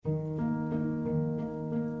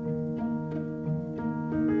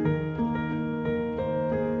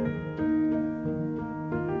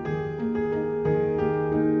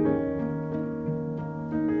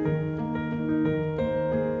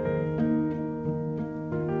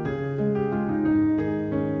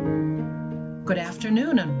Good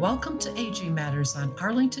afternoon and welcome to AG Matters on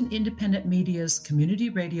Arlington Independent Media's community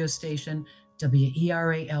radio station,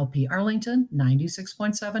 WERA-LP Arlington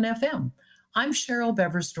 96.7 FM. I'm Cheryl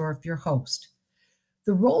Beversdorf, your host.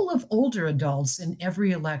 The role of older adults in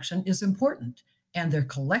every election is important, and their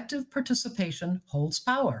collective participation holds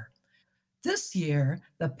power. This year,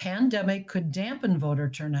 the pandemic could dampen voter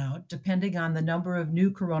turnout depending on the number of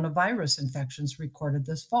new coronavirus infections recorded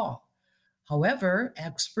this fall. However,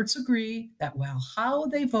 experts agree that while how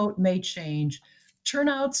they vote may change,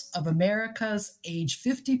 turnouts of America's age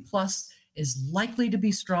 50 plus is likely to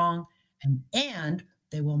be strong, and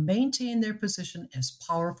they will maintain their position as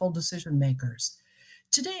powerful decision makers.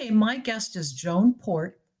 Today, my guest is Joan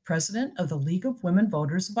Porte, president of the League of Women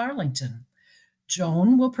Voters of Arlington.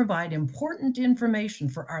 Joan will provide important information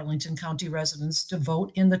for Arlington County residents to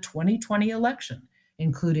vote in the 2020 election,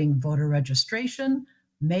 including voter registration,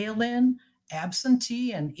 mail-in,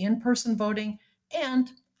 absentee and in-person voting,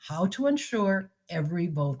 and how to ensure every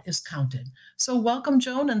vote is counted. So welcome,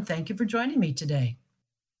 Joan, and thank you for joining me today.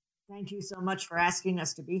 Thank you so much for asking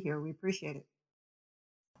us to be here. We appreciate it.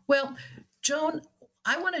 Well, Joan,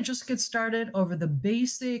 I want to just get started over the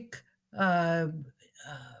basic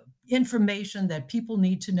information that people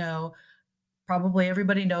need to know. Probably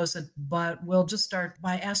everybody knows it, but we'll just start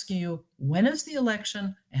by asking you, when is the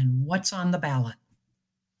election and what's on the ballot?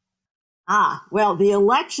 Well, the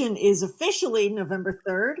election is officially November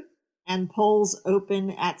 3rd, and polls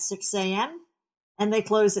open at 6 a.m. and they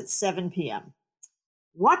close at 7 p.m.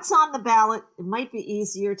 What's on the ballot? It might be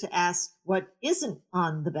easier to ask what isn't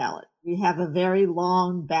on the ballot. We have a very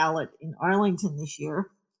long ballot in Arlington this year.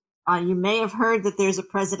 You may have heard that there's a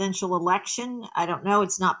presidential election. I don't know.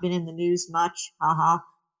 It's not been in the news much.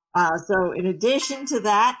 So in addition to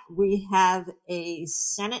that, we have a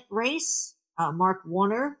Senate race. Mark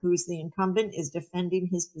Warner, who's the incumbent, is defending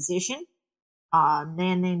his position. A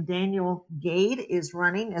man named Daniel Gade is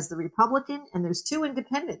running as the Republican, and there's two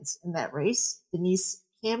independents in that race, Denise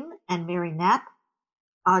Kim and Mary Knapp.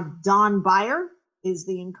 Don Beyer is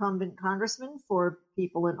the incumbent congressman for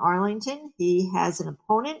people in Arlington. He has an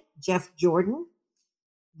opponent, Jeff Jordan.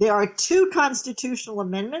 There are two constitutional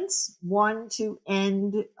amendments, one to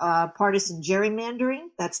end partisan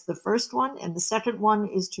gerrymandering. That's the first one. And the second one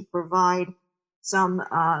is to provide some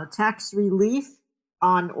tax relief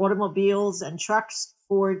on automobiles and trucks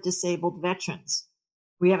for disabled veterans.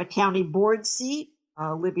 We have a county board seat.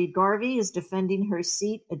 Libby Garvey is defending her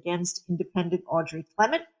seat against independent Audrey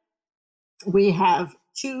Clement. We have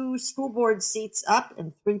two school board seats up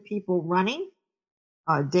and three people running.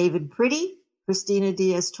 David Priddy, Christina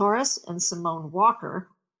Diaz-Torres, and Simone Walker.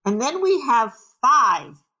 And then we have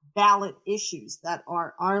 5 ballot issues that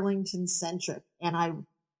are Arlington-centric. And I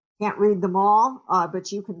can't read them all,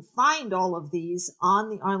 but you can find all of these on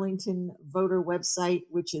the Arlington voter website,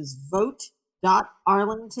 which is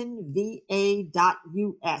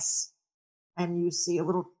vote.arlingtonva.us. And you see a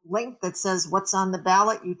little link that says what's on the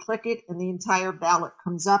ballot. You click it, and the entire ballot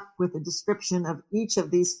comes up with a description of each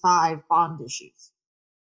of these 5 bond issues.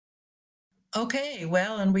 Okay,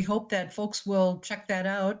 well, and we hope that folks will check that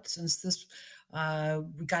out since this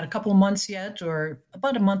we got a couple of months yet, or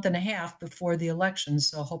about a month and a half before the election.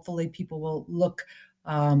 So hopefully people will look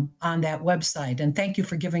on that website. And thank you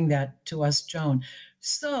for giving that to us, Joan.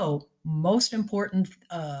 So most important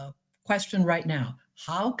question right now,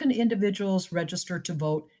 how can individuals register to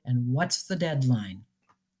vote and what's the deadline?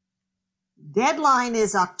 Deadline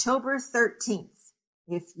is October 13th.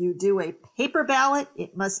 If you do a paper ballot,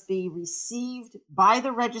 it must be received by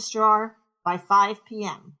the registrar by 5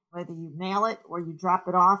 p.m. Whether you mail it or you drop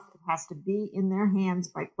it off, it has to be in their hands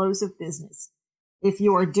by close of business. If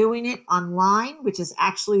you are doing it online, which is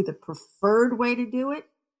actually the preferred way to do it,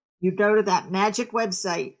 you go to that magic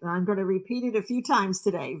website, and I'm going to repeat it a few times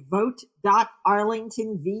today,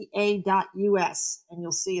 vote.arlingtonva.us, and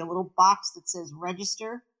you'll see a little box that says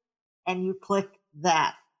register, and you click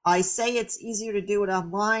that. I say it's easier to do it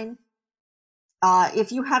online.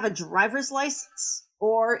 If you have a driver's license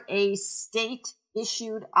or a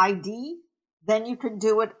state-issued ID, then you can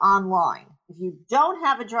do it online. If you don't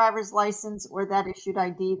have a driver's license or that issued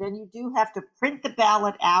ID, then you do have to print the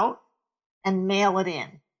ballot out and mail it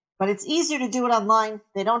in. But it's easier to do it online.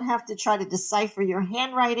 They don't have to try to decipher your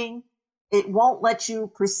handwriting. It won't let you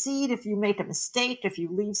proceed if you make a mistake, if you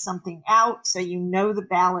leave something out, so you know the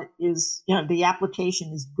ballot is, the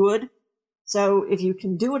application is good. So if you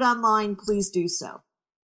can do it online, please do so.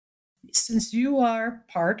 Since you are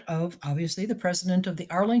part of, obviously, the president of the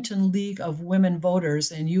Arlington League of Women Voters,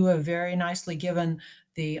 and you have very nicely given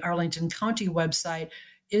the Arlington County website,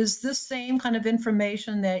 is this same kind of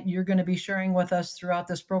information that you're going to be sharing with us throughout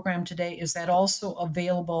this program today, is that also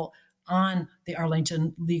available on the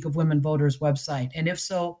Arlington League of Women Voters website? And if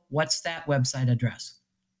so, what's that website address?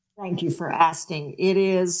 Thank you for asking. It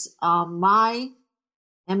is mylwv.org,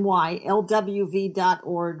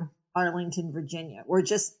 Arlington, Virginia, or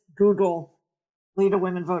just Google League of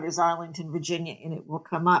Women Voters Arlington, Virginia, and it will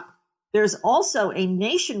come up. There's also a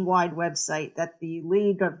nationwide website that the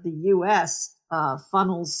League of the U.S.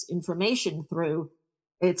 Funnels information through.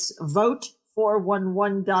 It's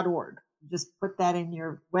vote411.org. Just put that in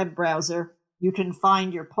your web browser. You can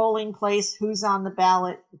find your polling place, who's on the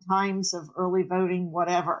ballot, the times of early voting,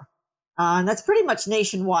 whatever. And that's pretty much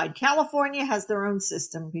nationwide. California has their own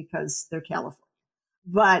system because they're California.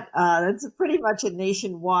 But that's pretty much a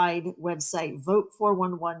nationwide website,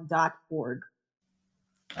 vote411.org.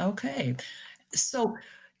 Okay. So,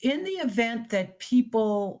 in the event that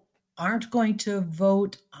people aren't going to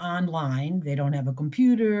vote online, they don't have a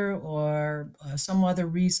computer or some other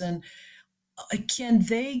reason, can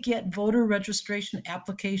they get voter registration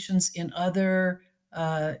applications in other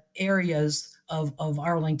areas of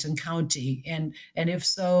Arlington County? And if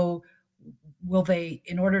so, will they,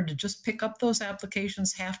 in order to just pick up those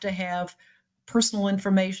applications, have to have personal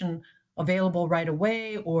information available right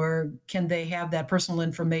away, or can they have that personal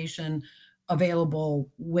information available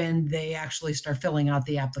when they actually start filling out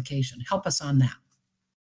the application? Help us on that.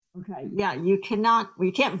 Okay. Yeah, you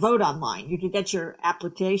can't vote online. You can get your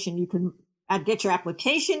application. You can get your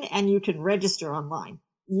application and you can register online.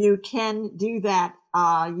 You can do that.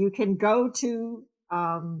 You can go to,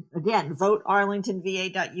 again,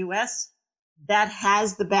 votearlingtonva.us. That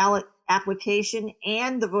has the ballot application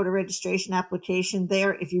and the voter registration application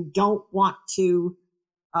there. If you don't want to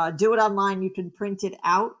do it online, you can print it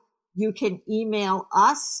out. You can email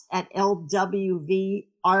us at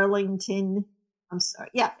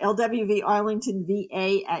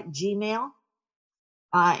lwvarlingtonva@gmail.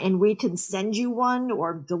 And we can send you one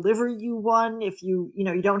or deliver you one if you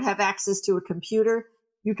don't have access to a computer.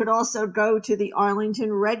 You could also go to the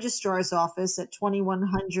Arlington Registrar's Office at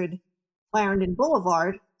 2100 Clarendon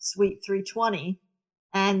Boulevard, Suite 320,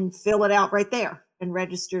 and fill it out right there and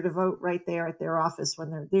register to vote right there at their office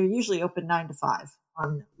when they're usually open 9 to 5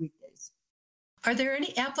 on weekdays. Are there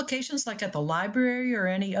any applications like at the library or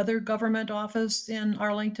any other government office in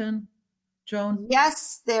Arlington, Joan?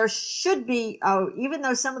 Yes, there should be. Oh, even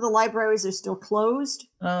though some of the libraries are still closed.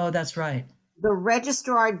 Oh, that's right. The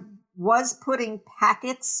registrar was putting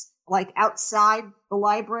packets like outside the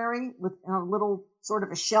library with a little sort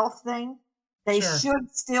of a shelf thing. They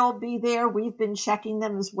should still be there. We've been checking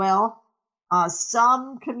them as well.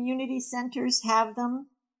 Some community centers have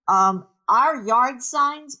them. Our yard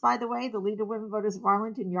signs, by the way, the League of Women Voters of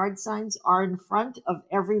Arlington yard signs are in front of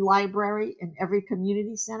every library and every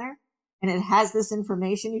community center. And it has this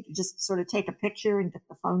information. You can just sort of take a picture and get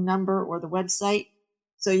the phone number or the website.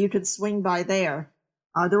 So you could swing by there.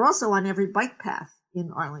 They're also on every bike path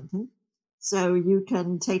in Arlington. So you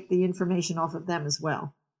can take the information off of them as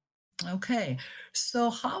well. Okay. So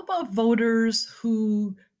how about voters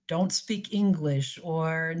who don't speak English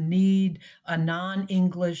or need a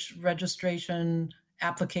non-English registration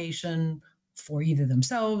application for either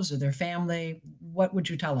themselves or their family? What would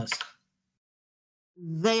you tell us?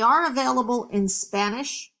 They are available in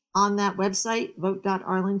Spanish on that website,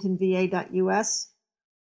 vote.arlingtonva.us.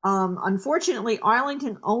 Unfortunately,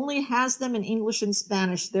 Arlington only has them in English and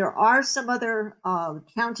Spanish. There are some other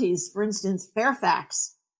counties, for instance,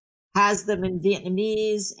 Fairfax has them in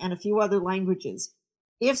Vietnamese and a few other languages.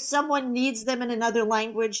 If someone needs them in another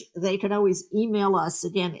language, they can always email us,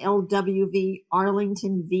 again,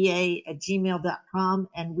 lwvarlingtonva@gmail.com,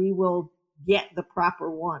 and we will get the proper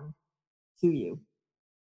one to you.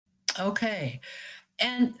 Okay.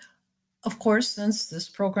 And of course, since this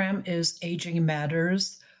program is Aging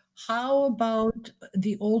Matters, how about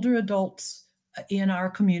the older adults in our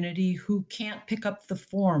community who can't pick up the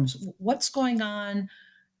forms? What's going on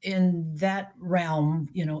in that realm,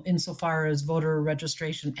 insofar as voter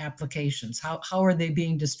registration applications? How are they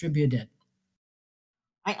being distributed?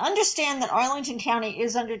 I understand that Arlington County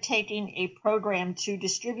is undertaking a program to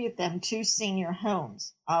distribute them to senior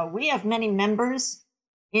homes. We have many members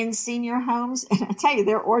in senior homes, and I tell you,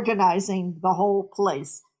 they're organizing the whole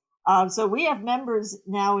place. So we have members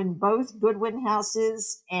now in both Goodwin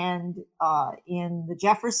houses and in the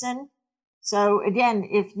Jefferson. So again,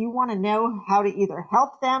 if you want to know how to either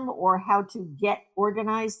help them or how to get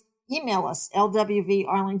organized, email us,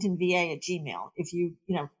 lwvarlingtonva@gmail. If you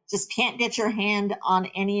just can't get your hand on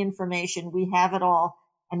any information, we have it all,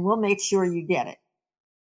 and we'll make sure you get it.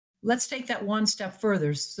 let's take that one step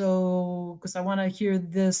further. So, because I want to hear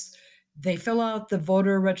this, they fill out the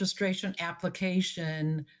voter registration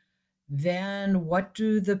application. Then, what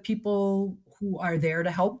do the people who are there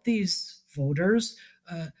to help these voters?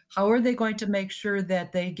 How are they going to make sure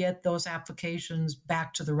that they get those applications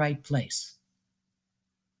back to the right place?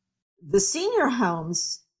 The senior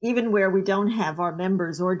homes, even where we don't have our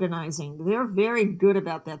members organizing, they're very good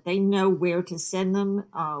about that. They know where to send them,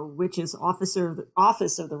 which is Office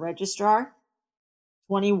of the Registrar,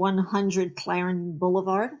 2100 Clarendon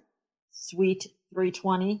Boulevard, Suite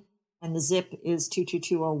 320, and the zip is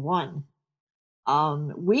 22201.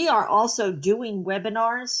 We are also doing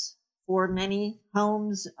webinars for many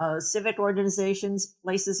homes, civic organizations,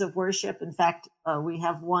 places of worship. In fact, we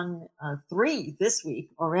have three this week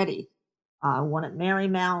already. One at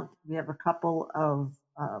Marymount. We have a couple of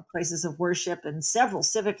places of worship and several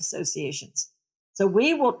civic associations. So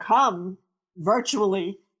we will come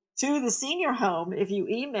virtually to the senior home if you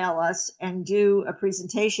email us and do a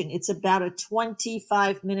presentation. It's about a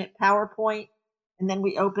 25-minute PowerPoint, and then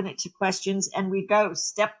we open it to questions and we go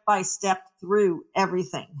step by step through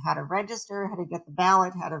everything: how to register, how to get the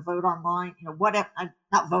ballot, how to vote online,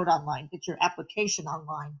 not vote online, get your application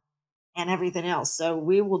online, and everything else. So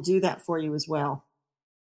we will do that for you as well.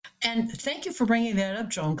 And thank you for bringing that up,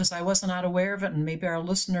 Joan, because I was not aware of it, and maybe our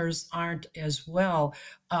listeners aren't as well.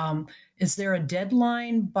 Is there a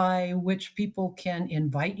deadline by which people can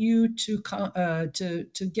invite you to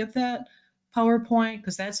give that PowerPoint?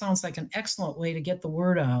 Because that sounds like an excellent way to get the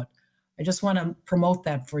word out. I just want to promote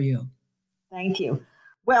that for you. Thank you.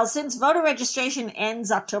 Well, since voter registration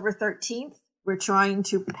ends October 13th, we're trying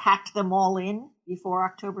to pack them all in before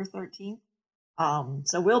October 13th.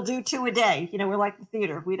 So we'll do 2 a day. We're like the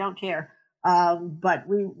theater. We don't care. But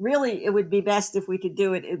it would be best if we could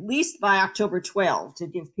do it at least by October 12th to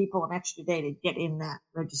give people an extra day to get in that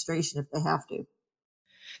registration if they have to.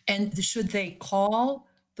 And should they call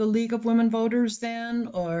the League of Women Voters then,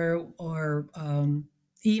 or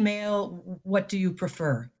email? What do you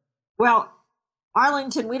prefer? Well,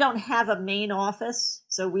 Arlington, we don't have a main office,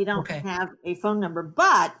 so we don't have a phone number,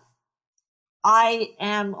 but I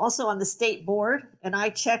am also on the state board, and I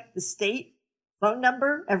check the state phone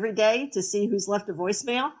number every day to see who's left a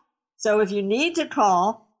voicemail. So if you need to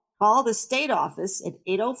call the state office at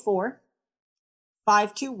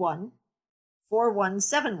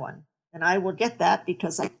 804-521-4171, and I will get that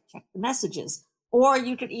because I check the messages. Or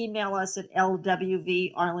you could email us at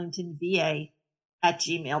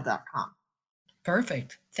lwvarlingtonva@gmail.com.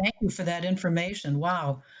 Perfect. Thank you for that information.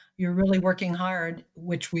 Wow. You're really working hard,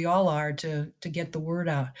 which we all are, to get the word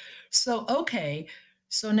out. So, okay.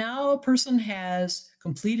 So now a person has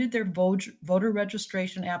completed their voter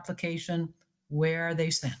registration application. Where are they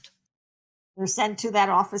sent? They're sent to that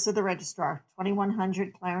Office of the Registrar,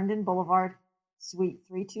 2100 Clarendon Boulevard, Suite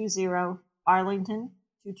 320, Arlington,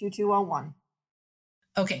 22201.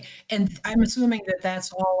 Okay. And I'm assuming that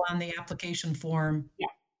that's all on the application form. Yeah,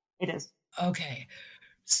 it is. Okay.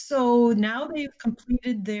 So now they've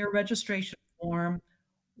completed their registration form,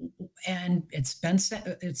 and it's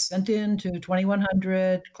sent in to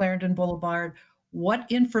 2100 Clarendon Boulevard. What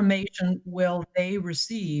information will they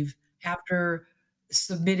receive after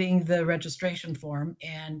submitting the registration form?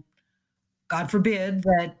 And God forbid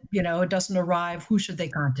that, it doesn't arrive, who should they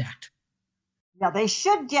contact? Now, they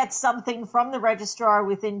should get something from the registrar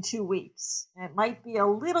within 2 weeks. It might be a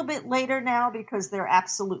little bit later now because they're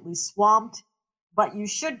absolutely swamped, but you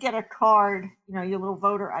should get a card, your little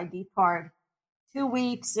voter ID card, 2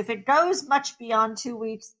 weeks. If it goes much beyond 2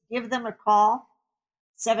 weeks, give them a call,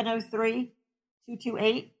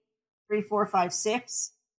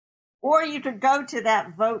 703-228-3456. Or you could go to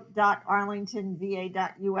that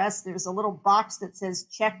vote.arlingtonva.us. There's a little box that says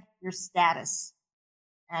check your status,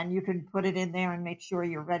 and you can put it in there and make sure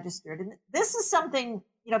you're registered. And this is something,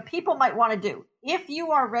 people might want to do. If you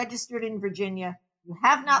are registered in Virginia, you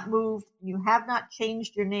have not moved, and you have not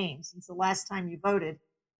changed your name since the last time you voted,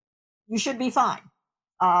 you should be fine.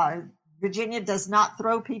 Virginia does not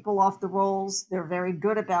throw people off the rolls. They're very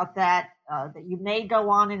good about that. That you may go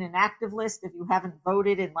on an inactive list if you haven't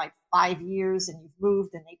voted in like 5 years and you've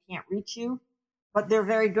moved and they can't reach you. But they're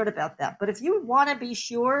very good about that. But if you want to be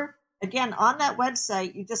sure, again, on that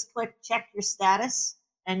website, you just click check your status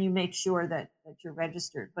and you make sure that you're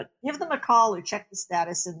registered. But give them a call or check the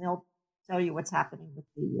status and they'll tell you what's happening with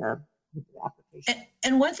the application.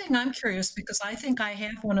 And one thing I'm curious, because I think I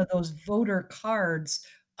have one of those voter cards,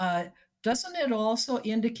 doesn't it also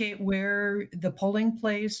indicate where the polling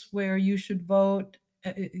place where you should vote?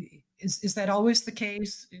 Is that always the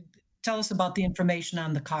case? Tell us about the information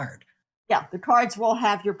on the card. Yeah, the cards will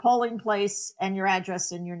have your polling place and your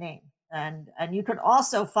address and your name. And you could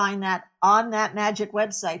also find that on that magic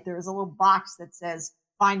website. There is a little box that says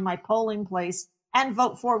find my polling place and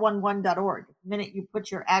vote411.org. The minute you put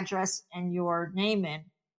your address and your name in,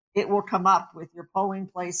 it will come up with your polling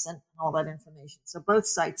place and all that information. So both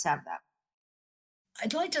sites have that.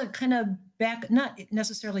 I'd like to kind of not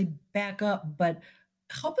necessarily back up, but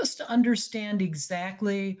help us to understand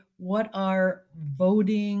exactly what are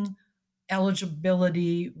voting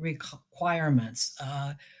eligibility requirements.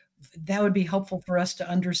 That would be helpful for us to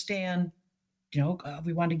understand.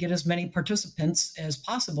 We want to get as many participants as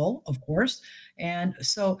possible, of course. And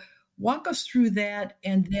so walk us through that.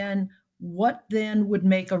 And then what then would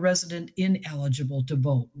make a resident ineligible to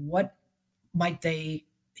vote? What might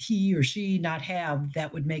he or she not have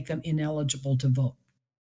that would make them ineligible to vote?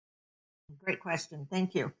 Great question.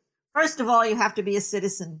 Thank you. First of all, you have to be a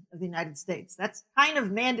citizen of the United States. That's kind of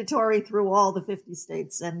mandatory through all the 50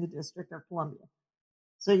 states and the District of Columbia.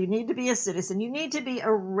 So you need to be a citizen. You need to be a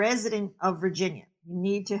resident of Virginia. You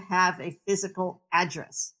need to have a physical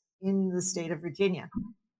address in the state of Virginia.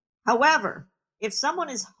 However, if someone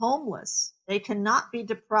is homeless, they cannot be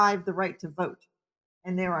deprived the right to vote.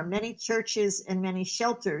 And there are many churches and many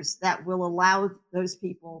shelters that will allow those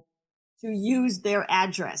people to use their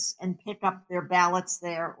address and pick up their ballots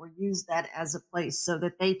there or use that as a place so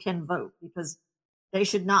that they can vote, because they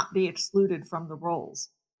should not be excluded from the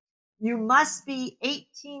rolls. You must be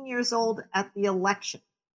 18 years old at the election.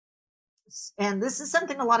 And this is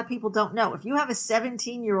something a lot of people don't know. If you have a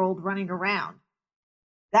 17-year-old running around,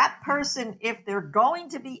 that person, if they're going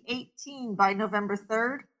to be 18 by November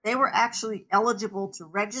 3rd, they were actually eligible to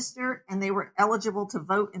register and they were eligible to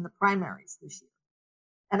vote in the primaries this year.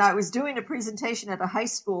 And I was doing a presentation at a high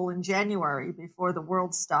school in January before the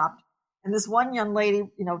world stopped. And this one young lady,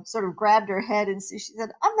 sort of grabbed her head and she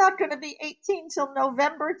said, "I'm not going to be 18 till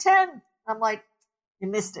November 10th. I'm like, you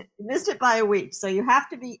missed it. You missed it by a week. So you have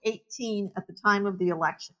to be 18 at the time of the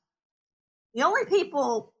election. The only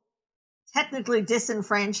people technically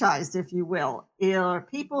disenfranchised, if you will, are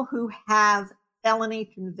people who have felony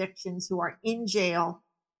convictions, who are in jail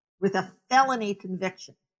with a felony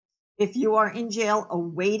conviction. If you are in jail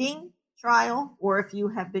awaiting trial, or if you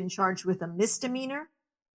have been charged with a misdemeanor,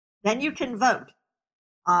 then you can vote.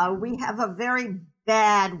 We have a very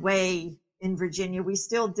bad way in Virginia. We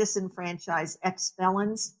still disenfranchise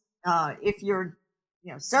ex-felons. If you're,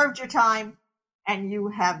 served your time and you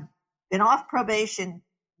have been off probation,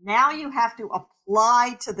 now you have to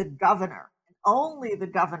apply to the governor, and only the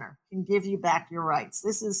governor can give you back your rights.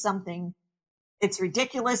 This is something, it's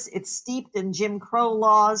ridiculous. It's steeped in Jim Crow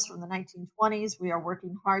laws from the 1920s. We are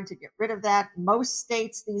working hard to get rid of that. Most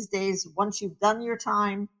states these days, once you've done your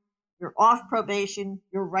time, you're off probation,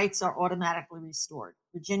 your rights are automatically restored.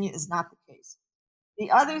 Virginia is not the case. The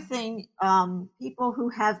other thing, people who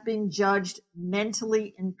have been judged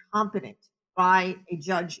mentally incompetent by a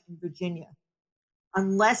judge in Virginia,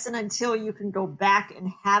 unless and until you can go back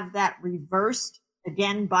and have that reversed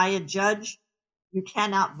again by a judge, you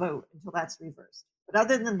cannot vote until that's reversed. But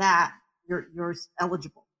other than that, you're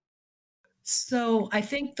eligible. So I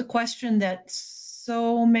think the question that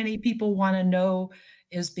so many people want to know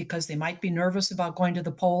is because they might be nervous about going to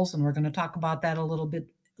the polls, and we're going to talk about that a little bit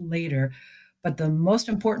later. But the most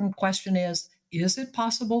important question is it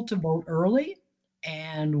possible to vote early?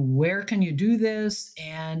 And where can you do this?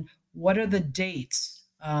 And what are the dates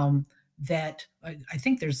that I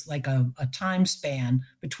think there's like a time span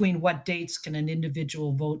between what dates can an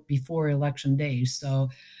individual vote before election day. So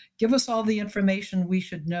give us all the information we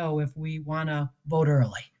should know if we want to vote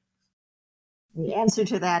early. The answer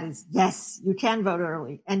to that is yes, you can vote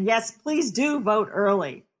early. And yes, please do vote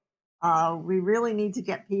early. We really need to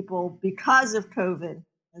get people, because of COVID,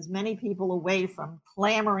 as many people away from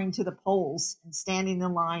clamoring to the polls and standing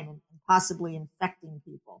in line and possibly infecting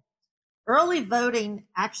people. Early voting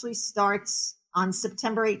actually starts on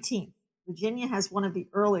September 18th. Virginia has one of the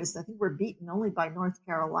earliest. I think we're beaten only by North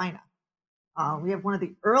Carolina. We have one of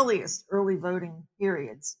the earliest early voting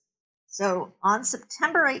periods. So on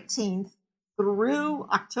September 18th through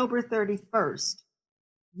October 31st,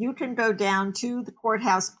 you can go down to the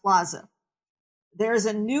Courthouse Plaza. There's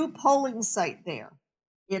a new polling site there.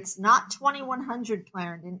 It's not 2100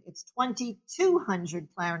 Clarendon, it's 2200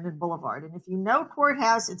 Clarendon Boulevard. And if you know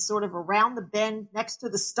Courthouse, it's sort of around the bend next to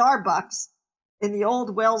the Starbucks in the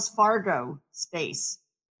old Wells Fargo space.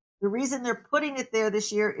 The reason they're putting it there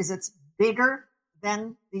this year is it's bigger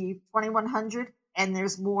than the 2100 and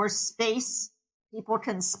there's more space. People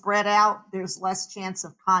can spread out. There's less chance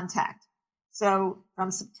of contact. So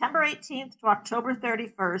from September 18th to October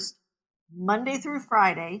 31st, Monday through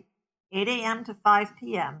Friday, 8 a.m. to 5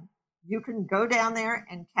 p.m., you can go down there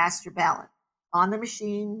and cast your ballot on the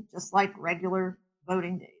machine, just like regular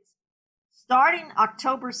voting days. Starting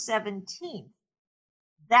October 17th,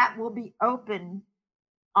 that will be open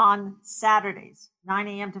on Saturdays, 9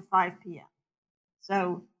 a.m. to 5 p.m.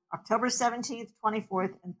 So October 17th,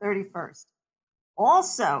 24th, and 31st.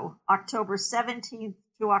 Also, October 17th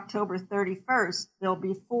to October 31st, there'll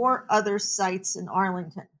be 4 other sites in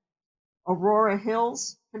Arlington: Aurora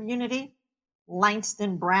Hills Community,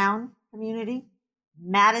 Langston Brown Community,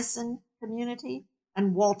 Madison Community,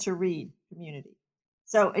 and Walter Reed Community.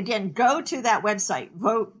 So again, go to that website,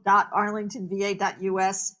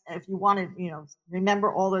 vote.arlingtonva.us. If you want to,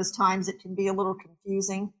 remember all those times, it can be a little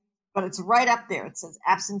confusing, but it's right up there. It says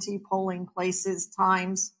absentee polling places,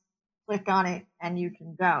 times. Click on it and you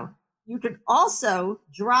can go. You can also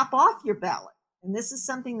drop off your ballot. And this is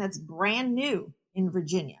something that's brand new in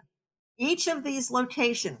Virginia. Each of these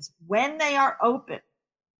locations, when they are open,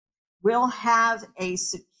 will have a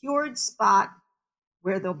secured spot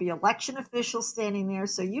where there'll be election officials standing there.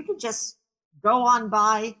 So you can just go on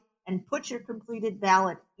by and put your completed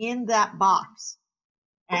ballot in that box.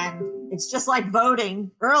 And it's just like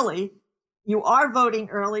voting early. You are voting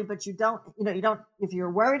early, but you don't, if you're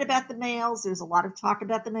worried about the mails, there's a lot of talk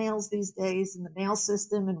about the mails these days and the mail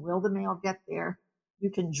system and will the mail get there? You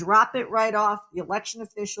can drop it right off. The election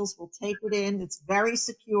officials will take it in. It's very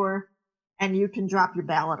secure, and you can drop your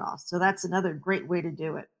ballot off. So that's another great way to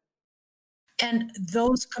do it. And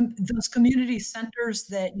those community centers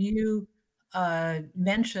that you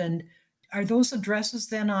mentioned, are those addresses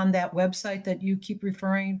then on that website that you keep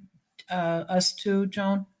referring us to,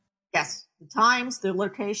 Joan? Yes, the times, the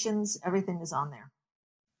locations, everything is on there.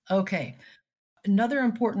 Okay. Another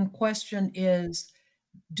important question is,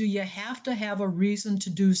 do you have to have a reason to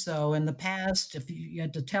do so? In the past, if you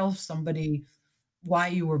had to tell somebody why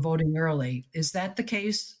you were voting early, is that the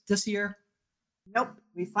case this year? Nope.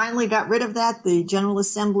 We finally got rid of that. The General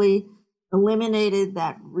Assembly eliminated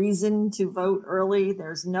that reason to vote early.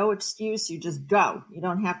 There's no excuse. You just go. You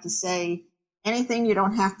don't have to say anything. You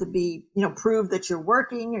don't have to be, prove that you're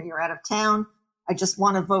working or you're out of town. I just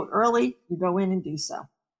want to vote early. You go in and do so.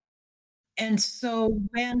 And so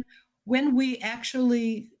when we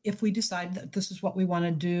actually, if we decide that this is what we want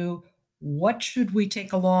to do, what should we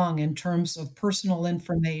take along in terms of personal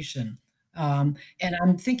information? And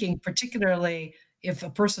I'm thinking particularly if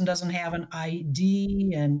a person doesn't have an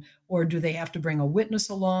ID or do they have to bring a witness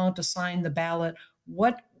along to sign the ballot?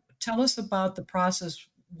 Tell us about the process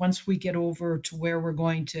once we get over to where we're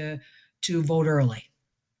going to vote early.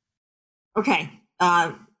 Okay.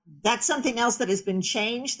 That's something else that has been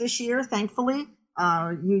changed this year, thankfully.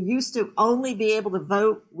 You used to only be able to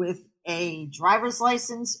vote with a driver's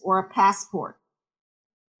license or a passport.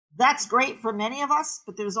 That's great for many of us,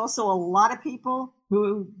 but there's also a lot of people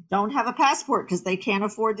who don't have a passport because they can't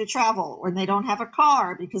afford to travel, or they don't have a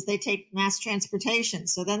car because they take mass transportation.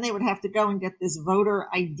 So then they would have to go and get this voter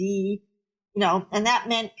ID, and that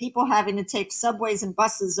meant people having to take subways and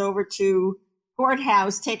buses over to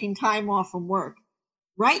courthouse, taking time off from work.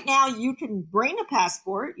 Right now, you can bring a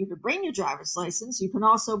passport, you can bring your driver's license, you can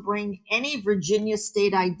also bring any Virginia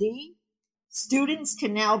state ID. Students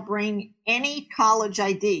can now bring any college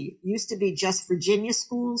ID. It used to be just Virginia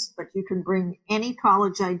schools, but you can bring any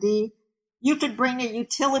college ID. You could bring a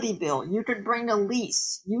utility bill. You could bring a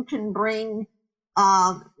lease. You can bring,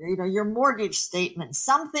 your mortgage statement,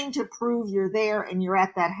 something to prove you're there and you're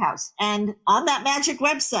at that house. And on that magic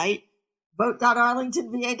website,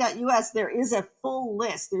 vote.arlingtonva.us, there is a full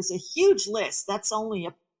list. There's a huge list. That's only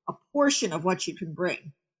a portion of what you can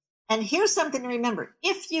bring. And here's something to remember.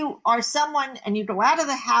 If you are someone and you go out of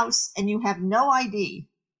the house and you have no ID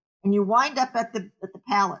and you wind up at the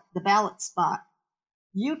ballot spot,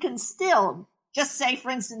 you can still just say, for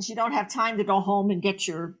instance, you don't have time to go home and get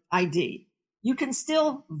your ID. You can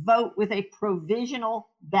still vote with a provisional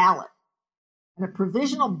ballot. And a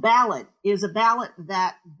provisional ballot is a ballot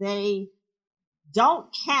that they don't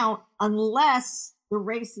count unless the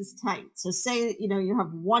race is tight. So say, you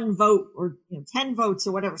have one vote or 10 votes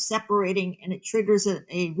or whatever separating, and it triggers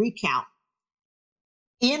a recount.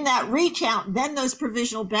 In that recount, then those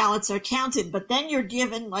provisional ballots are counted, but then you're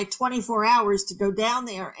given like 24 hours to go down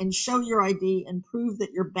there and show your ID and prove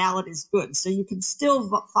that your ballot is good. So you can still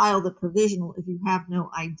file the provisional if you have no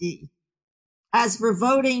ID. As for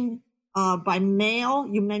voting by mail,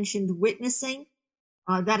 you mentioned witnessing.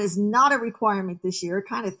 That is not a requirement this year.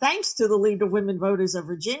 Kind of thanks to the League of Women Voters of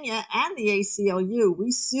Virginia and the ACLU,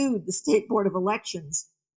 we sued the State Board of Elections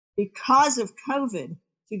because of COVID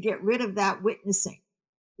to get rid of that witnessing.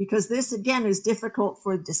 because this, again, is difficult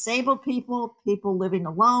for disabled people, people living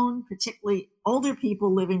alone, particularly older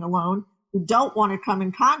people living alone who don't want to come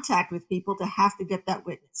in contact with people to have to get that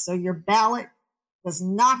witness. So your ballot does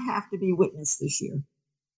not have to be witnessed this year.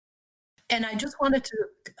 And I just wanted to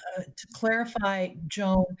clarify,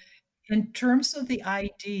 Joan, in terms of the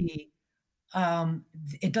ID,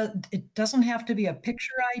 it doesn't have to be a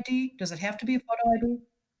picture ID. Does it have to be a photo ID?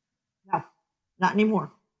 No, not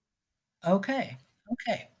anymore. Okay.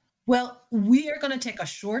 Well, we are going to take a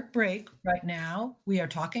short break right now. We are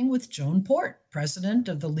talking with Joan Porte, president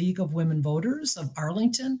of the League of Women Voters of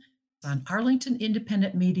Arlington, on Arlington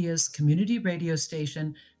Independent Media's community radio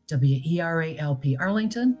station, WERALP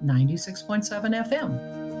Arlington 96.7 FM.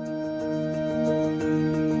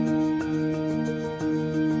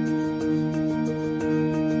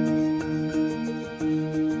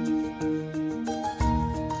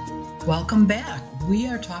 Welcome back. We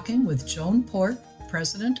are talking with Joan Porte,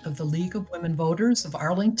 president of the League of Women Voters of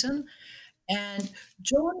Arlington. And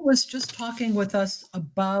Joan was just talking with us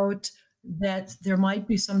about that there might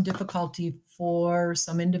be some difficulty for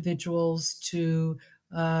some individuals to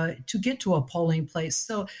get to a polling place.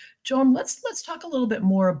 So, Joan, let's talk a little bit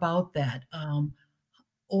more about that.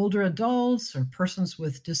 Older adults or persons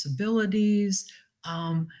with disabilities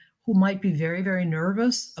who might be very, very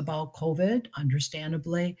nervous about COVID,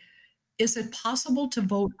 understandably. Is it possible to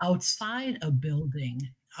vote outside a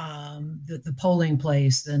building, the polling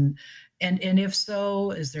place? And if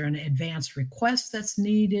so, is there an advance request that's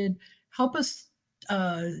needed? Help us,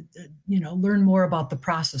 learn more about the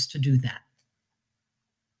process to do that.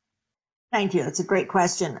 Thank you. That's a great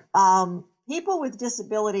question. People with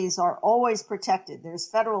disabilities are always protected.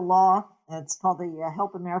 There's federal law. It's called the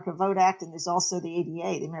Help America Vote Act, and there's also the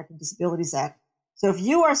ADA, the American Disabilities Act. So if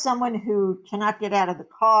you are someone who cannot get out of the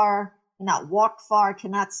car, cannot walk far,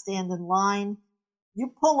 cannot stand in line,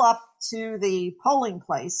 you pull up to the polling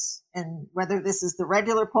place, and whether this is the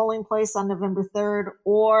regular polling place on November 3rd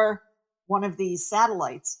or one of these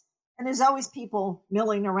satellites, and there's always people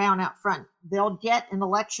milling around out front. They'll get an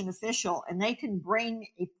election official and they can bring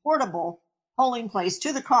a portable polling place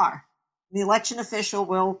to the car. The election official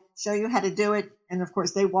will show you how to do it. And of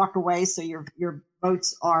course, they walk away. So your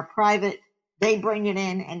votes are private. They bring it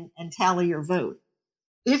in and tally your vote.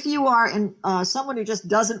 If you are someone who just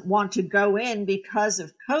doesn't want to go in because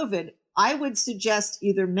of COVID, I would suggest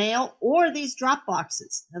either mail or these drop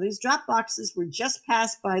boxes. Now, these drop boxes were just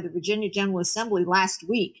passed by the Virginia General Assembly last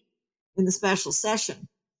week in the special session.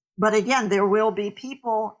 But again, there will be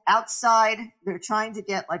people outside. They're trying to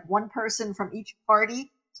get like one person from each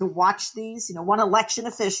party to watch these, one election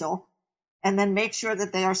official, and then make sure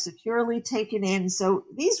that they are securely taken in. So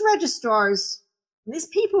these registrars, these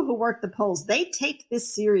people who work the polls, they take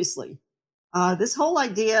this seriously. This whole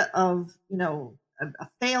idea of, a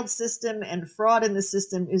failed system and fraud in the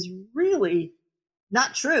system is really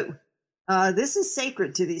not true. This is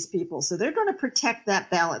sacred to these people. So they're going to protect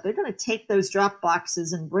that ballot. They're going to take those drop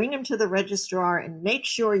boxes and bring them to the registrar and make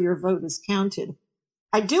sure your vote is counted.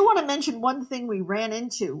 I do want to mention one thing we ran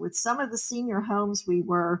into with some of the senior homes we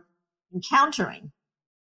were encountering.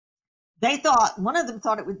 One of them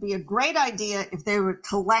thought it would be a great idea if they would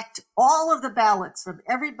collect all of the ballots from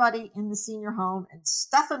everybody in the senior home and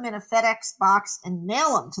stuff them in a FedEx box and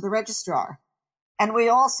mail them to the registrar. And we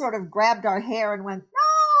all sort of grabbed our hair and went,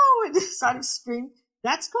 no, and started screaming.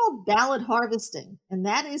 That's called ballot harvesting. And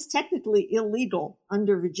that is technically illegal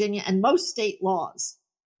under Virginia and most state laws.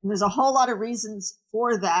 And there's a whole lot of reasons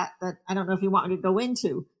for that I don't know if you want me to go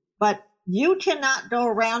into, but you cannot go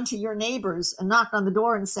around to your neighbors and knock on the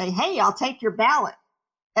door and say, hey, I'll take your ballot.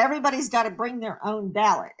 Everybody's got to bring their own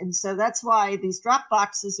ballot. And so that's why these drop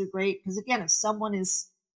boxes are great. Because again, if someone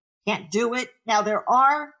can't do it. Now there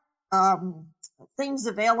are things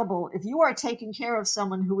available. If you are taking care of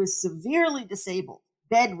someone who is severely disabled,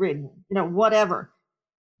 bedridden, whatever,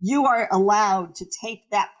 you are allowed to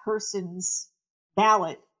take that person's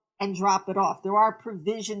ballot and drop it off. There are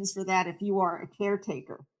provisions for that if you are a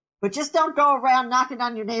caretaker. But just don't go around knocking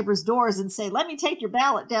on your neighbor's doors and say, let me take your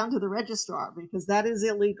ballot down to the registrar, because that is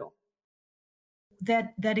illegal.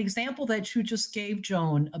 That example that you just gave,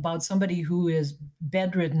 Joan, about somebody who is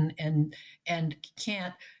bedridden and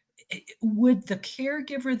can't, would the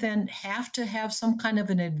caregiver then have to have some kind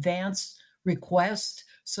of an advance request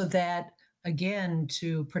so that, again,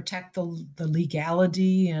 to protect the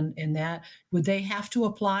legality and that, would they have to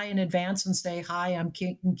apply in advance and say, hi, I'm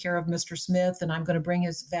taking care of Mr. Smith and I'm going to bring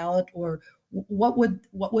his ballot? Or what would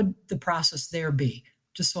the process there be,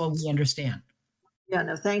 just so we understand? Yeah,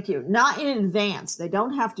 no, thank you. Not in advance. They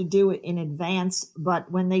don't have to do it in advance,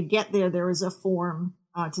 but when they get there, there is a form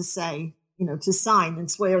to say, to sign and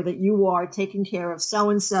swear that you are taking care of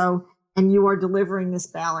so-and-so and you are delivering this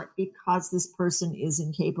ballot because this person is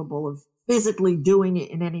incapable of physically doing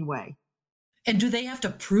it in any way. And do they have to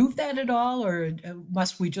prove that at all, or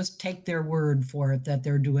must we just take their word for it that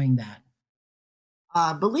they're doing that?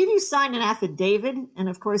 Believe you sign an affidavit, and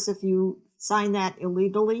of course, if you sign that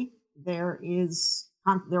illegally, there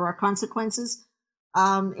are consequences.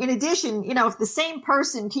 In addition, if the same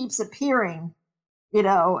person keeps appearing,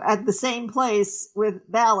 at the same place with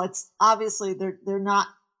ballots, obviously they're not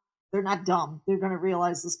dumb. They're going to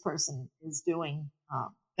realize this person is doing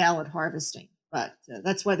ballot harvesting, but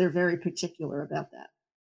that's why they're very particular about that.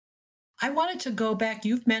 I wanted to go back.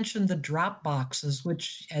 You've mentioned the drop boxes,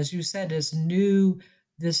 which, as you said, is new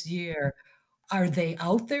this year. Are they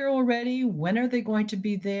out there already? When are they going to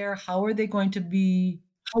be there? How are they going to be?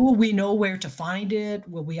 How will we know where to find it?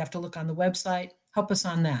 Will we have to look on the website? Help us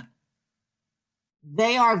on that.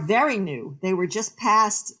 They are very new. They were just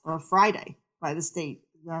passed Friday by the state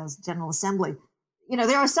General Assembly.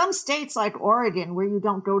 There are some states like Oregon where you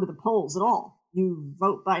don't go to the polls at all. You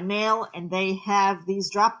vote by mail, and they have these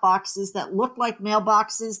drop boxes that look like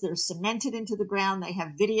mailboxes. They're cemented into the ground. They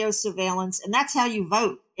have video surveillance, and that's how you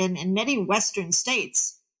vote in many Western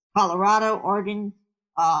states, Colorado, Oregon,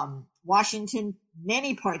 Washington,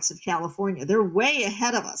 many parts of California. They're way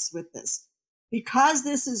ahead of us with this. Because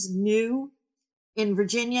this is new in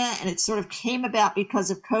Virginia and it sort of came about because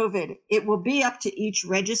of COVID, it will be up to each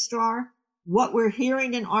registrar. What we're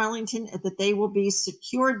hearing in Arlington is that they will be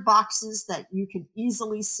secured boxes that you can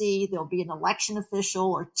easily see. There'll be an election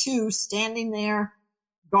official or two standing there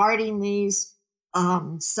guarding these.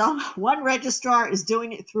 One registrar is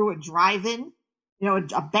doing it through a drive-in,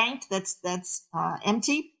 a bank that's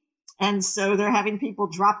empty. And so they're having people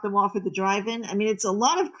drop them off at the drive-in. I mean, it's a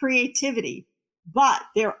lot of creativity, but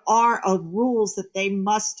there are rules that they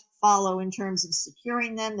must follow in terms of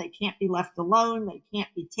securing them. They can't be left alone. They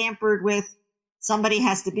can't be tampered with. Somebody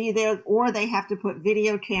has to be there, or they have to put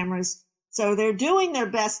video cameras. So they're doing their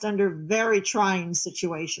best under very trying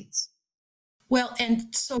situations. Well,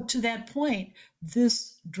 and so to that point,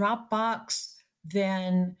 this drop box,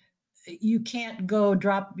 then you can't go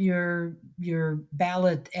drop your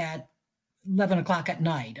ballot at 11 o'clock at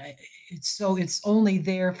night. It's only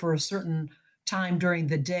there for a certain time during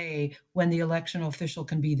the day when the election official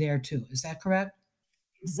can be there too. Is that correct?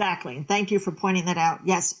 Exactly. And thank you for pointing that out.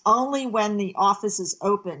 Yes, only when the office is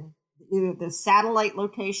open, either the satellite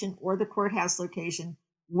location or the courthouse location,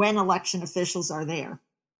 when election officials are there.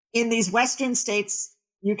 In these Western states,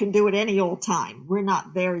 you can do it any old time. We're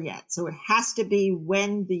not there yet. So it has to be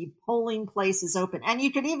when the polling place is open. And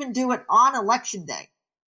you could even do it on election day,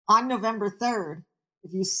 on November 3rd.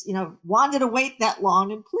 If you wanted to wait that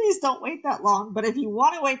long, and please don't wait that long, but if you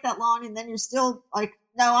want to wait that long and then you're still like,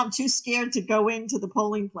 no, I'm too scared to go into the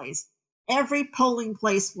polling place, every polling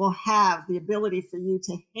place will have the ability for you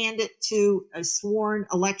to hand it to a sworn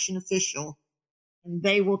election official, and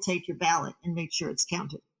they will take your ballot and make sure it's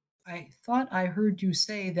counted. I thought I heard you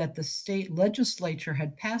say that the state legislature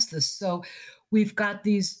had passed this. So we've got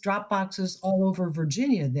these drop boxes all over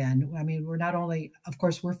Virginia then. I mean, we're not only, of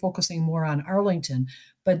course, we're focusing more on Arlington,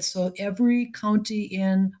 but so every county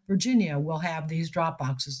in Virginia will have these drop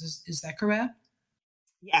boxes. Is that correct?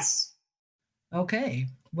 Yes. Okay.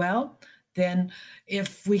 Well, then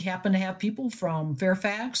if we happen to have people from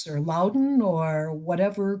Fairfax or Loudoun or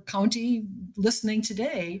whatever county listening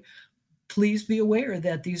today, please be aware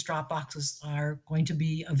that these drop boxes are going to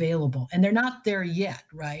be available. And they're not there yet,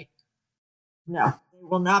 right? No, they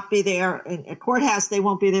will not be there. In a courthouse, they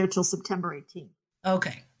won't be there till September 18th.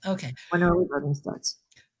 Okay. When early voting starts.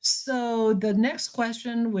 So the next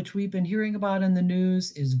question, which we've been hearing about in the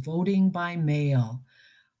news, is voting by mail.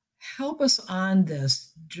 Help us on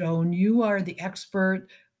this, Joan. You are the expert.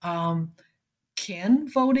 Can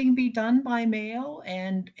voting be done by mail?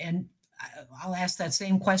 And I'll ask that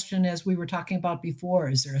same question as we were talking about before.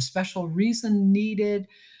 Is there a special reason needed?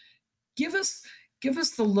 Give us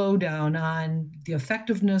the lowdown on the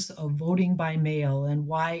effectiveness of voting by mail and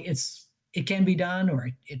why it can be done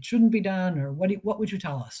or it shouldn't be done, or what would you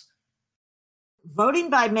tell us?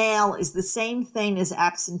 Voting by mail is the same thing as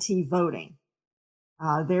absentee voting.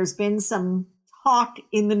 There's been some talk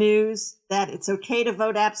in the news that it's okay to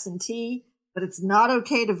vote absentee, but it's not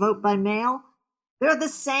okay to vote by mail. They're the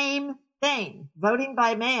same thing, voting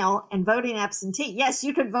by mail and voting absentee. Yes,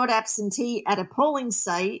 you could vote absentee at a polling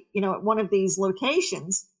site, at one of these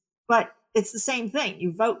locations, but it's the same thing.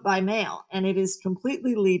 You vote by mail, and it is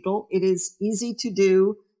completely legal. It is easy to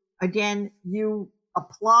do. Again, you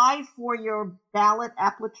apply for your ballot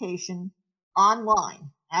application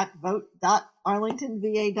online at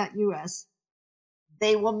vote.arlingtonva.us.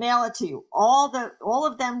 they will mail it to you. All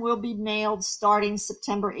of them will be mailed starting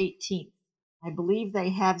September 18th. I believe they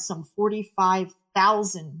have some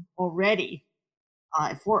 45,000 already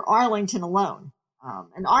for Arlington alone.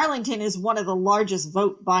 And Arlington is one of the largest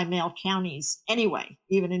vote by mail counties anyway,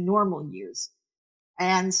 even in normal years.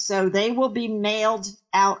 And so they will be mailed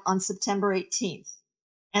out on September 18th.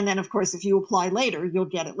 And then, of course, if you apply later, you'll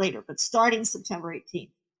get it later. But starting September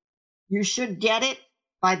 18th, you should get it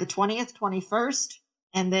by the 20th, 21st,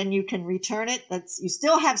 and then you can return it. You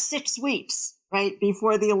still have 6 weeks, right,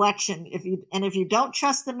 before the election. If you don't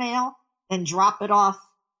trust the mail, then drop it off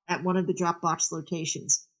at one of the drop box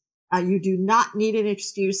locations. You do not need an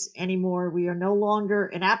excuse anymore. We are no longer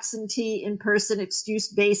an absentee, in-person,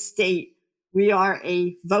 excuse-based state. We are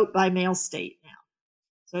a vote-by-mail state now.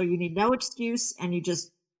 So you need no excuse, and you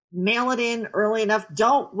just mail it in early enough.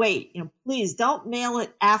 Don't wait. Please don't mail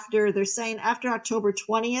it after. They're saying after October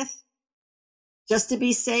 20th, just to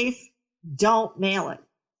be safe. Don't mail it.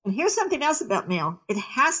 And here's something else about mail. It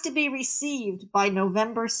has to be received by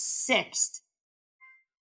November 6th.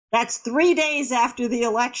 That's 3 days after the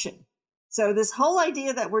election. So this whole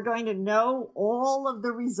idea that we're going to know all of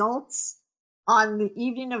the results on the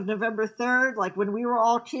evening of November 3rd, like when we were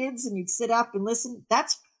all kids and you'd sit up and listen,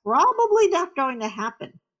 that's probably not going to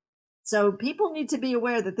happen. So people need to be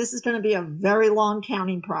aware that this is going to be a very long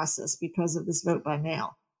counting process because of this vote by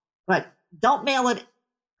mail. But don't mail it.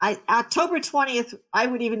 October 20th, I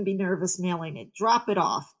would even be nervous mailing it. Drop it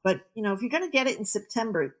off. But, if you're going to get it in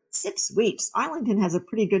September, 6 weeks, Arlington has a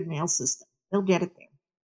pretty good mail system. They'll get it there.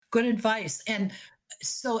 Good advice. And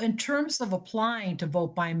so in terms of applying to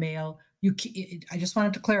vote by mail, I just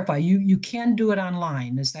wanted to clarify, you can do it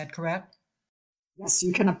online. Is that correct? Yes,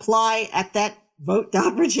 you can apply at that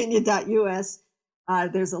vote.virginia.us.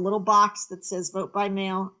 There's a little box that says vote by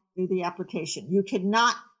mail. Do the application. You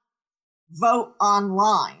cannot vote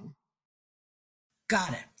online.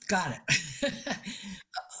 Got it.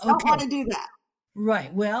 Don't want to do that.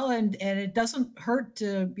 Right. Well, and it doesn't hurt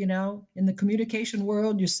to, in the communication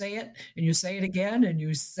world, you say it and you say it again and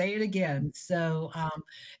you say it again. So,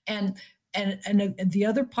 and the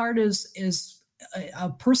other part is a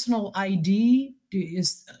personal ID.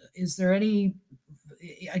 Is there any,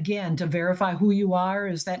 again, to verify who you are?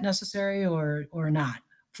 Is that necessary or not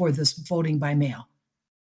for this voting by mail?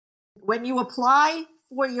 When you apply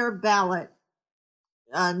for your ballot,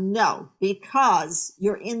 no, because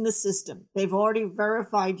you're in the system. They've already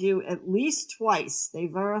verified you at least twice. They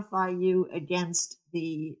verify you against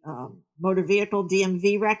the motor vehicle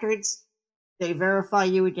DMV records. They verify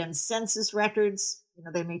you against census records.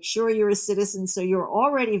 They make sure you're a citizen, so you're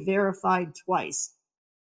already verified twice.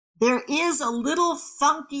 There is a little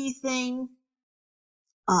funky thing.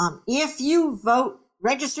 If you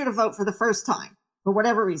register to vote for the first time, for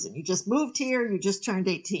whatever reason, you just moved here, you just turned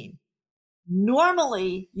 18.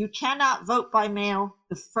 Normally, you cannot vote by mail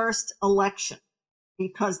the first election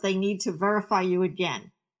because they need to verify you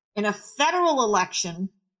again. In a federal election,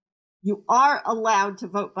 you are allowed to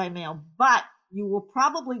vote by mail, but you will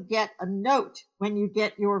probably get a note when you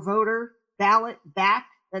get your voter ballot back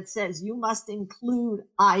that says you must include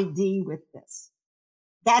ID with this.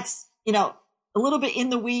 That's, a little bit in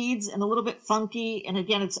the weeds and a little bit funky. And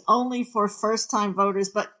again, it's only for first-time voters,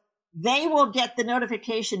 but they will get the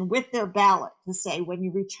notification with their ballot to say, when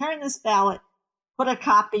you return this ballot, put a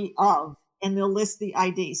copy of, and they'll list the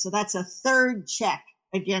ID. So that's a third check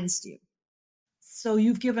against you. So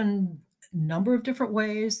you've given a number of different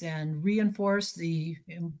ways and reinforced the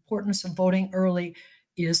importance of voting early.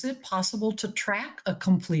 Is it possible to track a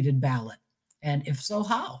completed ballot? And if so,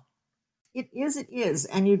 how? It is.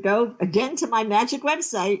 And you go again to my magic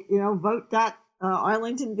website,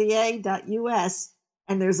 vote.arlingtonva.us.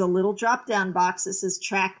 And there's a little drop-down box that says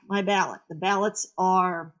track my ballot. The ballots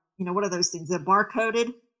are, what are those things? They're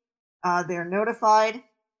barcoded. They're notified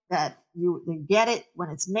that they get it when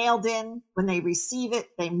it's mailed in. When they receive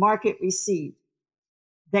it, they mark it received.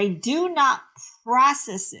 They do not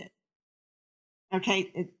process it.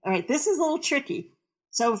 Okay. All right. This is a little tricky.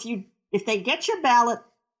 So if they get your ballot,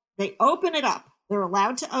 they open it up. They're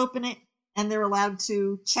allowed to open it and they're allowed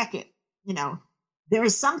to check it. There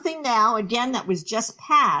is something now, again, that was just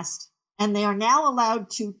passed, and they are now allowed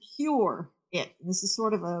to cure it. This is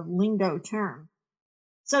sort of a lingo term.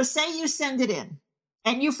 So say you send it in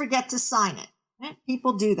and you forget to sign it. Right?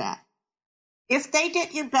 People do that. If they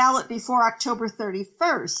get your ballot before October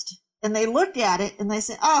 31st and they look at it and they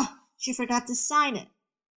say, oh, she forgot to sign it,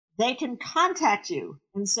 they can contact you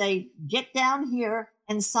and say, get down here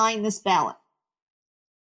and sign this ballot.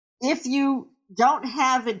 If you don't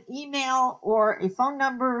have an email or a phone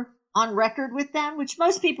number on record with them, which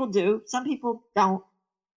most people do, some people don't,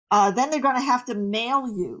 Then they're going to have to mail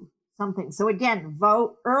you something. So again,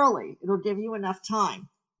 vote early. It'll give you enough time.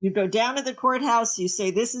 You go down to the courthouse, you say,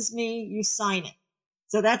 this is me, you sign it.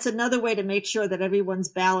 So that's another way to make sure that everyone's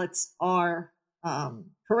ballots are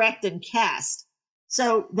correct and cast.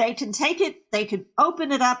 So they can take it, they can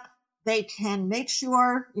open it up, they can make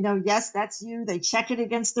sure, yes, that's you. They check it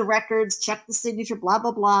against the records, check the signature, blah,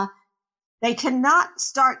 blah, blah. They cannot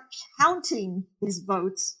start counting these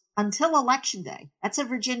votes until Election Day. That's a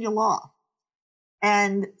Virginia law.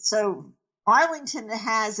 And so Arlington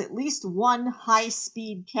has at least one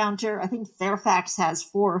high-speed counter. I think Fairfax has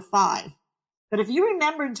 4 or 5. But if you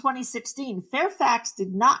remember in 2016, Fairfax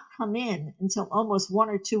did not come in until almost 1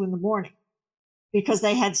 or 2 in the morning because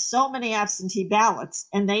they had so many absentee ballots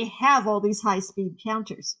and they have all these high-speed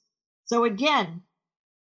counters. So again,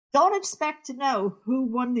 don't expect to know who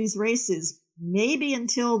won these races maybe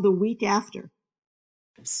until the week after.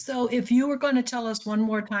 So if you were going to tell us one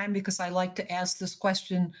more time, because I like to ask this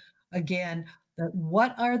question again, that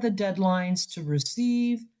what are the deadlines to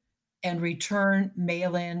receive and return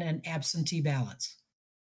mail-in and absentee ballots?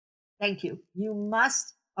 Thank you. You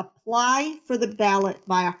must apply for the ballot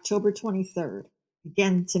by October 23rd.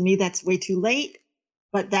 Again, to me, that's way too late,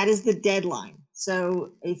 but that is the deadline.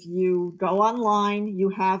 So if you go online, you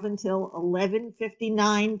have until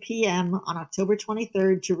 11:59 p.m. on October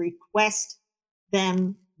 23rd to request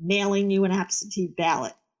them mailing you an absentee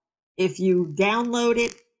ballot. If you download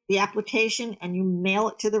it, the application, and you mail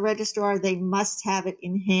it to the registrar, they must have it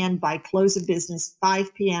in hand by close of business,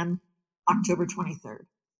 5 p.m., October 23rd.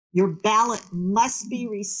 Your ballot must be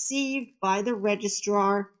received by the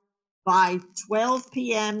registrar by 12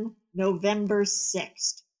 p.m., November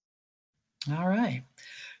 6th. All right.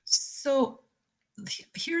 So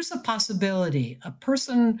here's a possibility. A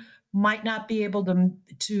person might not be able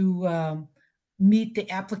to meet the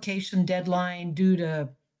application deadline due to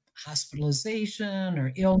hospitalization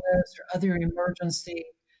or illness or other emergency.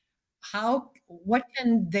 What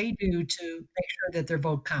can they do to make sure that their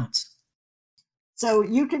vote counts? So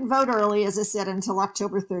you can vote early, as I said, until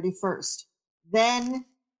October 31st. Then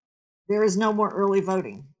there is no more early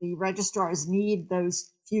voting. The registrars need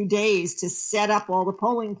those few days to set up all the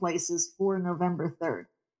polling places for November 3rd.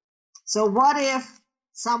 So what if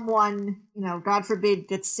someone, God forbid,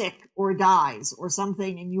 gets sick or dies or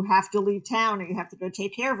something, and you have to leave town or you have to go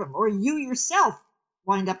take care of them, or you yourself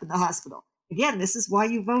wind up in the hospital? Again, this is why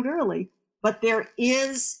you vote early, but there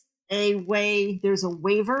is a way, there's a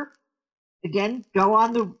waiver. Again, go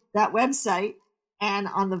on that website, and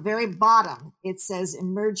on the very bottom, it says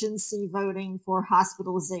emergency voting for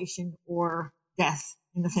hospitalization or death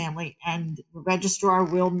in the family, and the registrar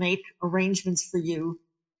will make arrangements for you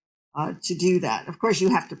to do that. Of course, you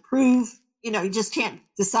have to prove, you just can't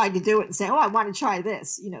decide to do it and say, oh, I want to try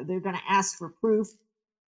this. They're going to ask for proof,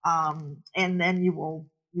 and then you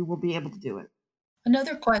will be able to do it.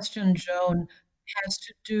 Another question, Joan, has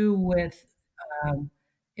to do with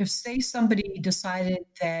if, say, somebody decided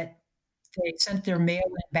that they sent their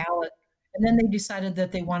mail-in ballot and then they decided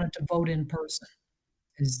that they wanted to vote in person.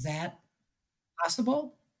 Is that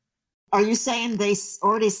possible? Are you saying they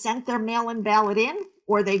already sent their mail-in ballot in,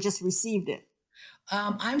 or they just received it?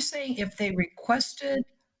 I'm saying if they requested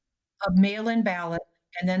a mail-in ballot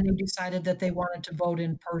and then they decided that they wanted to vote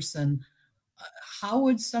in person, how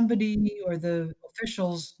would somebody or the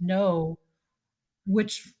officials know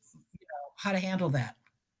how to handle that?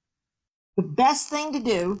 The best thing to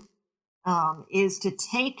do is to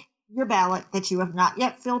take your ballot that you have not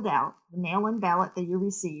yet filled out, the mail-in ballot that you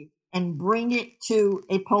received, and bring it to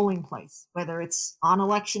a polling place, whether it's on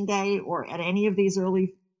Election Day or at any of these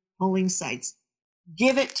early polling sites.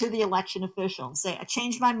 Give it to the election official and say, I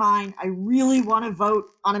changed my mind. I really want to vote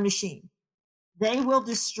on a machine. They will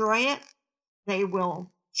destroy it. They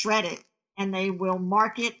will shred it, and they will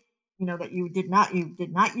mark it, that you did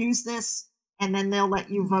not use this, and then they'll let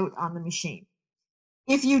you vote on the machine.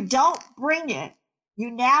 If you don't bring it,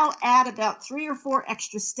 you now add about 3 or 4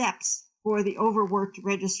 extra steps for the overworked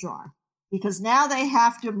registrar, because now they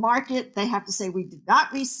have to mark it. They have to say, we did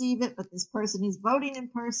not receive it, but this person is voting in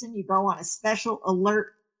person. You go on a special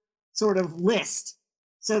alert sort of list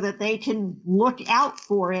so that they can look out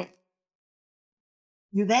for it.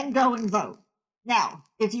 You then go and vote. Now,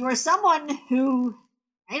 if you are someone who,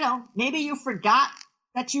 maybe you forgot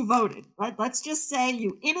that you voted, right? Let's just say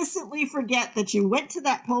you innocently forget that you went to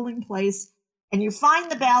that polling place and you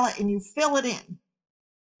find the ballot and you fill it in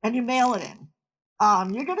and you mail it in.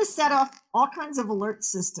 You're going to set off all kinds of alert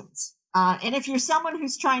systems. And if you're someone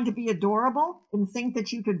who's trying to be adorable and think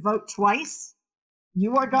that you could vote twice,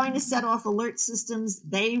 you are going to set off alert systems.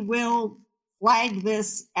 They will flag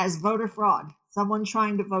this as voter fraud. someone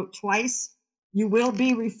trying to vote twice, you will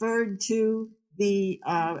be referred to the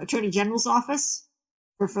Attorney General's office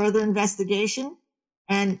for further investigation.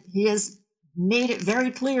 And he has made it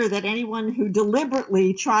very clear that anyone who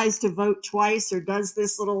deliberately tries to vote twice or does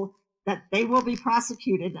this that they will be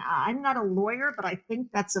prosecuted. I'm not a lawyer, but I think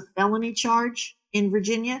that's a felony charge in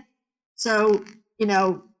Virginia. So,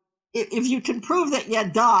 if you can prove that,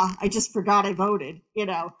 I just forgot I voted,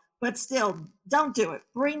 but still, don't do it.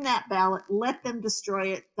 Bring that ballot, let them destroy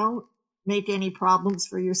it. Don't make any problems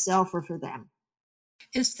for yourself or for them.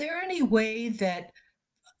 Is there any way that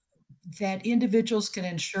individuals can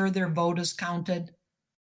ensure their vote is counted?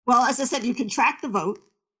 Well, as I said, you can track the vote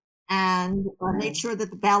and make sure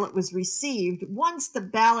that the ballot was received. Once the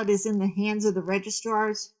ballot is in the hands of the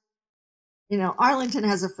registrars, Arlington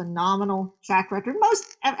has a phenomenal track record.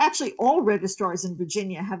 Actually, all registrars in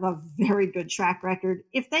Virginia have a very good track record.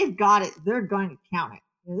 If they've got it, they're going to count it.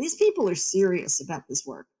 These people are serious about this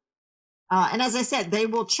work. And as I said, they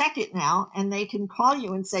will check it now and they can call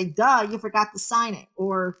you and say, duh, you forgot to sign it.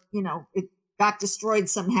 Or, it got destroyed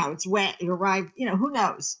somehow. It's wet. It arrived, who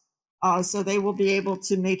knows? So they will be able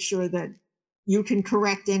to make sure that you can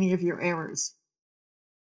correct any of your errors.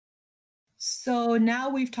 So now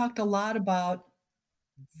we've talked a lot about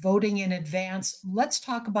voting in advance. Let's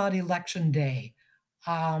talk about Election Day.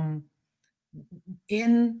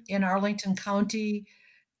 In Arlington County,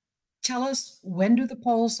 tell us, when do the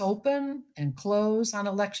polls open and close on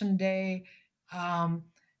Election Day?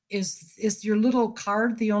 Is your little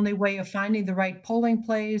card the only way of finding the right polling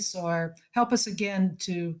place? Or help us again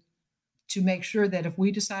to make sure that if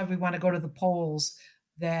we decide we want to go to the polls,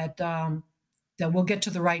 that we'll get to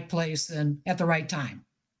the right place and at the right time.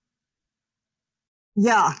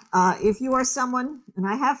 Yeah. If you are someone, and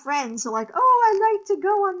I have friends who are like, oh, I like to go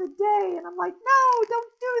on the day. And I'm like, no,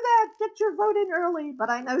 don't do that. Get your vote in early. But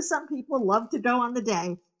I know some people love to go on the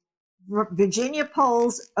day. Virginia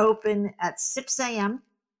polls open at 6 a.m.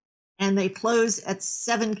 and they close at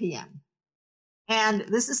 7 p.m. And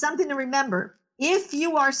this is something to remember. If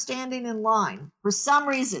you are standing in line, for some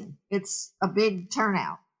reason, it's a big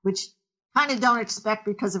turnout, which kind of don't expect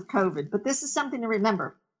because of COVID. But this is something to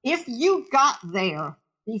remember. If you got there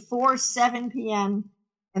before 7 p.m.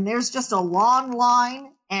 and there's just a long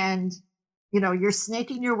line and, you're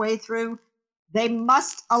snaking your way through, they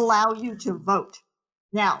must allow you to vote.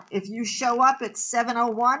 Now, if you show up at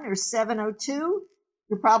 7:01 or 7:02,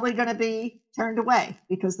 you're probably going to be turned away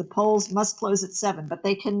because the polls must close at 7. But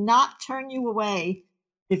they cannot turn you away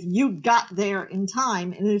if you got there in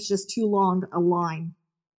time and it's just too long a line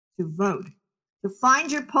to vote. To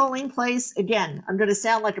find your polling place, again, I'm going to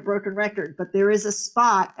sound like a broken record, but there is a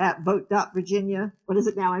spot at vote.virginia. What is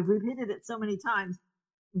it now? I've repeated it so many times.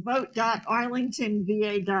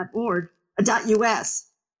 vote.arlingtonva.org, .us,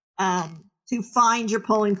 to find your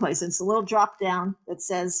polling place. It's a little drop down that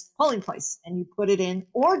says polling place, and you put it in,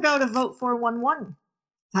 or go to Vote 411.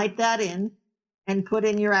 Type that in and put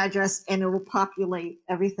in your address, and it will populate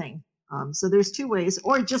everything. So there's two ways,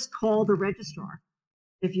 or just call the registrar.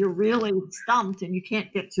 If you're really stumped and you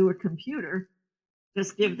can't get to a computer,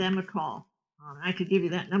 just give them a call. I could give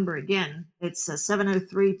you that number again. It's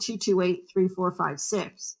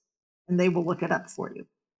 703-228-3456, and they will look it up for you.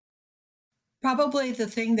 Probably the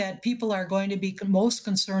thing that people are going to be most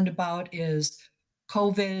concerned about is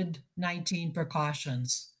COVID-19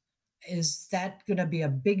 precautions. Is that going to be a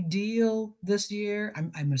big deal this year?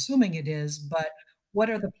 I'm assuming it is, but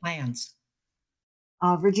what are the plans?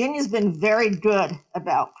 Virginia's been very good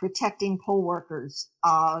about protecting poll workers.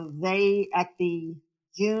 They, at the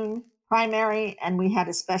June primary, and we had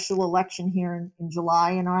a special election here in July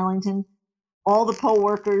in Arlington, all the poll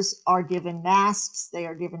workers are given masks, they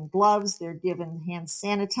are given gloves, they're given hand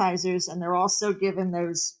sanitizers, and they're also given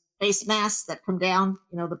those face masks that come down,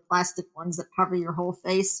 the plastic ones that cover your whole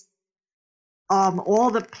face. All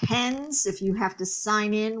the pens, if you have to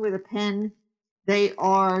sign in with a pen, they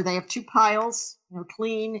have two piles,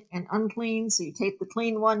 clean and unclean. So you take the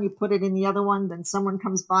clean one, you put it in the other one, then someone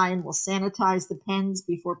comes by and will sanitize the pens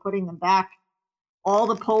before putting them back. All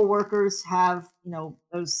the poll workers have,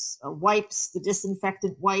 those wipes, the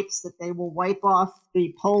disinfectant wipes that they will wipe off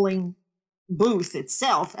the polling booth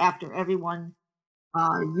itself after everyone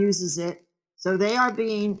uses it. So they are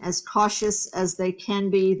being as cautious as they can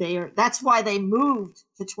be. That's why they moved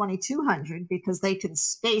to 2200, because they can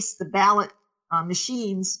space the ballot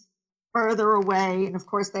machines further away. And of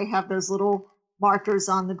course, they have those little markers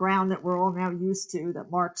on the ground that we're all now used to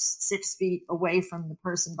that marks 6 feet away from the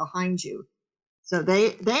person behind you. So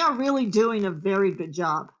they are really doing a very good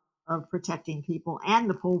job of protecting people and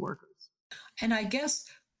the poll workers. And I guess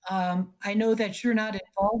I know that you're not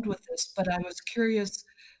involved with this, but I was curious,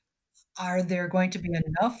 are there going to be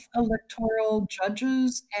enough electoral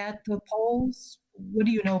judges at the polls? What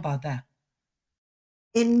do you know about that?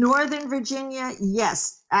 In Northern Virginia,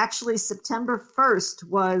 yes. Actually, September 1st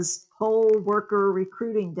was poll worker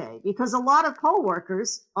recruiting day because a lot of poll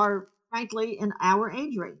workers are, frankly, in our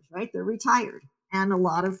age range, right? They're retired. And a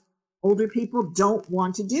lot of older people don't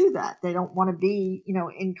want to do that. They don't want to be,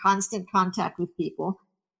 in constant contact with people.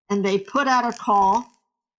 And they put out a call.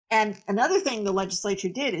 And another thing the legislature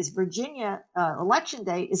did is Virginia election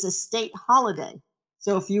day is a state holiday.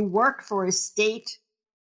 So if you work for a state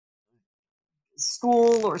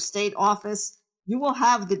school or state office, you will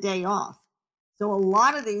have the day off. So a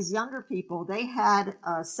lot of these younger people, they had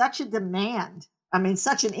such a demand,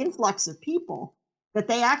 such an influx of people that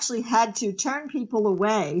they actually had to turn people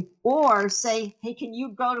away or say, hey, can you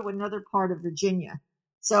go to another part of Virginia?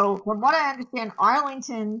 So from what I understand,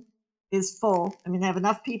 Arlington is full. They have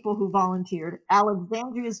enough people who volunteered.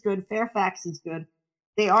 Alexandria is good. Fairfax is good.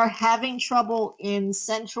 They are having trouble in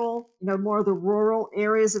central, more of the rural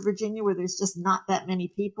areas of Virginia where there's just not that many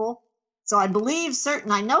people. So I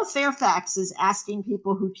know Fairfax is asking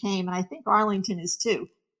people who came, and I think Arlington is too.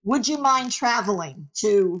 Would you mind traveling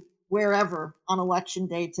to wherever on election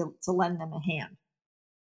day to lend them a hand?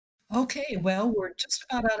 Okay, well, we're just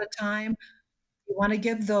about out of time. You want to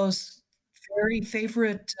give those very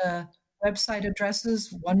favorite website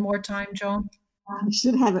addresses one more time, Joan? I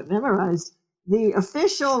should have it memorized. The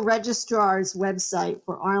official registrar's website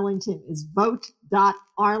for Arlington is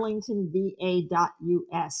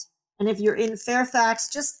vote.arlingtonva.us. And if you're in Fairfax,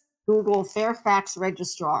 just Google Fairfax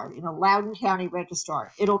Registrar, Loudoun County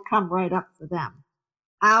Registrar. It'll come right up for them.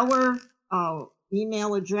 Our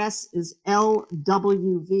email address is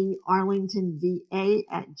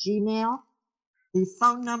lwvarlingtonva@gmail. The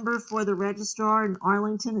phone number for the registrar in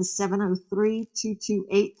Arlington is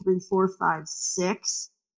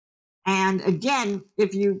 703-228-3456. And again,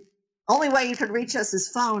 only way you could reach us is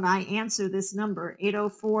phone. I answer this number,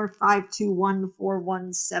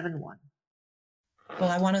 804-521-4171. Well,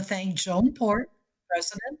 I want to thank Joan Porte,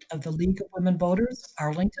 President of the League of Women Voters,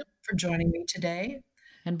 Arlington, for joining me today.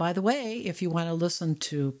 And by the way, if you want to listen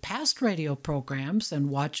to past radio programs and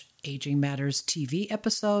watch Aging Matters TV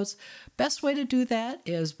episodes, best way to do that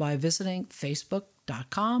is by visiting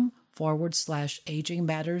facebook.com/Aging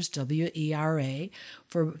Matters WERA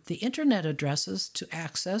for the internet addresses to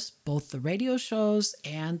access both the radio shows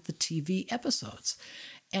and the TV episodes.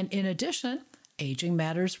 And in addition, Aging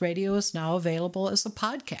Matters Radio is now available as a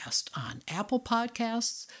podcast on Apple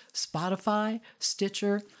Podcasts, Spotify,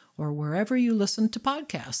 Stitcher, or wherever you listen to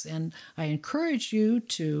podcasts. And I encourage you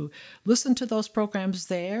to listen to those programs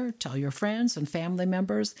there, tell your friends and family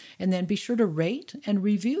members, and then be sure to rate and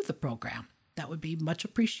review the program. That would be much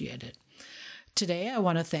appreciated. Today, I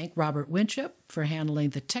want to thank Robert Winship for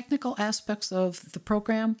handling the technical aspects of the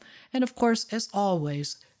program. And of course, as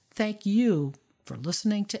always, thank you for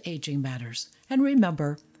listening to Aging Matters. And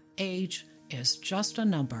remember, age is just a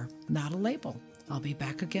number, not a label. I'll be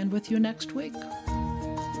back again with you next week.